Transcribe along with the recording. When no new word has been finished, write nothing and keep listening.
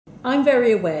I'm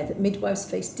very aware that midwives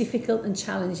face difficult and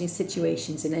challenging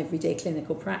situations in everyday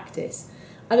clinical practice.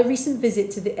 At a recent visit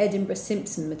to the Edinburgh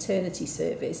Simpson maternity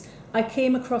service, I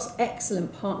came across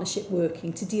excellent partnership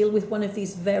working to deal with one of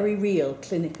these very real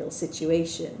clinical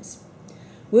situations.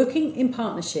 Working in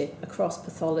partnership across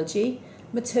pathology,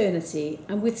 maternity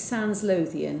and with Sans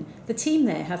Lothian, the team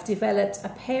there have developed a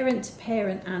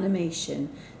parent-to-parent animation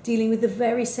dealing with the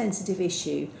very sensitive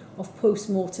issue of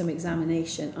post-mortem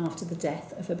examination after the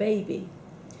death of a baby.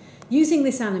 Using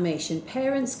this animation,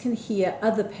 parents can hear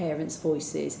other parents'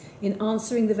 voices in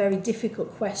answering the very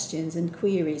difficult questions and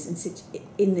queries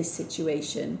in this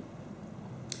situation.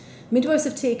 Midwives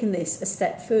have taken this a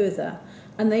step further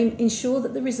and they ensure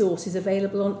that the resource is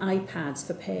available on iPads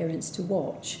for parents to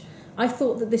watch. I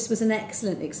thought that this was an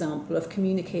excellent example of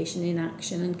communication in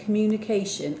action and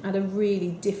communication at a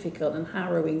really difficult and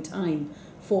harrowing time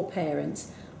for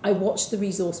parents. I watched the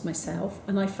resource myself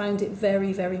and I found it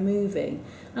very, very moving.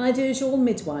 And I'd urge all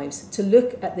midwives to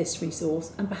look at this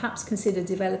resource and perhaps consider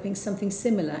developing something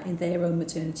similar in their own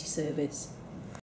maternity service.